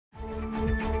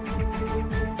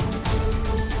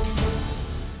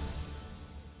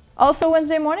Also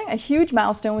Wednesday morning, a huge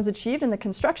milestone was achieved in the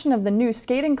construction of the new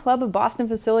Skating Club of Boston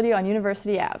facility on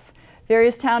University Ave.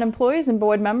 Various town employees and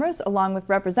board members, along with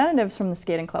representatives from the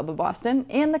Skating Club of Boston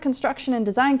and the construction and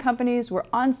design companies, were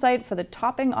on site for the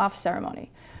topping off ceremony.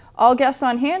 All guests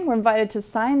on hand were invited to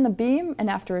sign the beam, and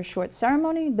after a short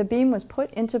ceremony, the beam was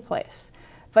put into place.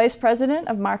 Vice President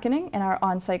of Marketing and our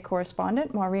on-site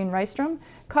correspondent, Maureen Rystrom,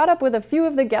 caught up with a few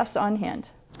of the guests on hand.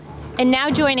 And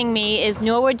now joining me is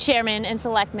Norwood Chairman and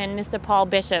Selectman, Mr. Paul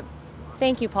Bishop.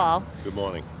 Thank you, Paul. Good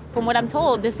morning. From what I'm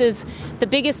told, this is the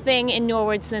biggest thing in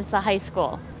Norwood since the high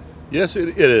school. Yes,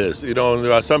 it is. You know,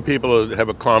 there are some people who have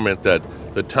a comment that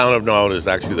the town of Norwood is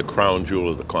actually the crown jewel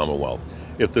of the Commonwealth.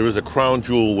 If there is a crown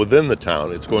jewel within the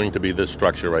town, it's going to be this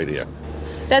structure right here.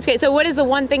 That's great. So what is the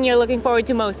one thing you're looking forward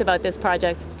to most about this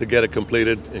project? To get it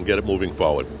completed and get it moving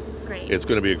forward. Great. It's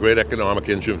going to be a great economic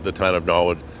engine for the town of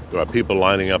Norwood. There are people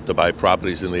lining up to buy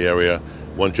properties in the area.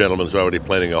 One gentleman's already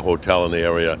planning a hotel in the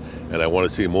area, and I want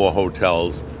to see more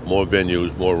hotels, more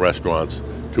venues, more restaurants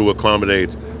to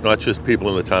accommodate not just people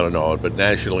in the town of Norwood, but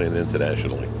nationally and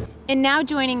internationally. And now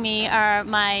joining me are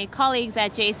my colleagues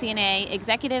at JCNA,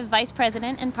 Executive Vice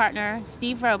President and Partner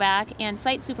Steve Roback, and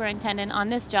Site Superintendent on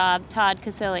this job, Todd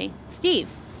Casilli. Steve,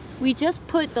 we just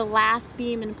put the last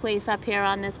beam in place up here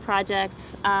on this project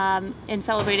and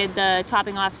celebrated the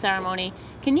topping off ceremony.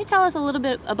 Can you tell us a little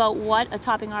bit about what a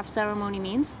topping off ceremony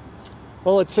means?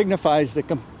 Well, it signifies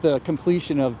the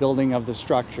completion of building of the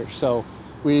structure. So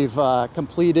we've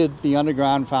completed the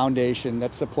underground foundation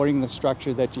that's supporting the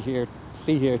structure that you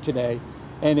see here today.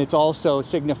 And it's also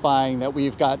signifying that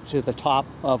we've got to the top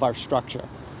of our structure.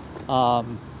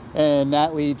 And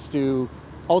that leads to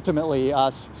ultimately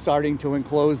us starting to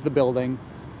enclose the building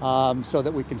so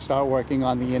that we can start working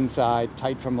on the inside,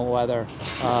 tight from the weather,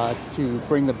 to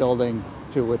bring the building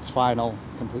to its final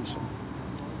completion.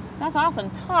 That's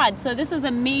awesome. Todd, so this was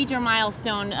a major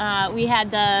milestone. We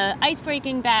had the ice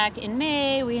breaking back in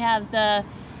May. We have the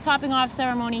topping off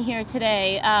ceremony here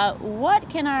today. What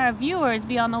can our viewers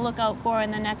be on the lookout for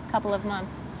in the next couple of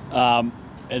months?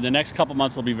 In the next couple of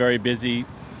months, we'll be very busy.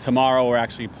 Tomorrow, we're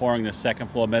actually pouring the second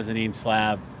floor mezzanine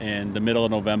slab. In the middle of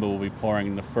November, we'll be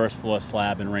pouring the first floor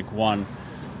slab in Rink 1.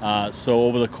 So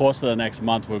over the course of the next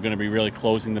month, we're going to be really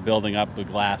closing the building up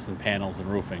with glass and panels and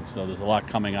roofing. So there's a lot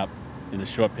coming up in a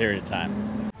short period of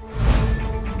time.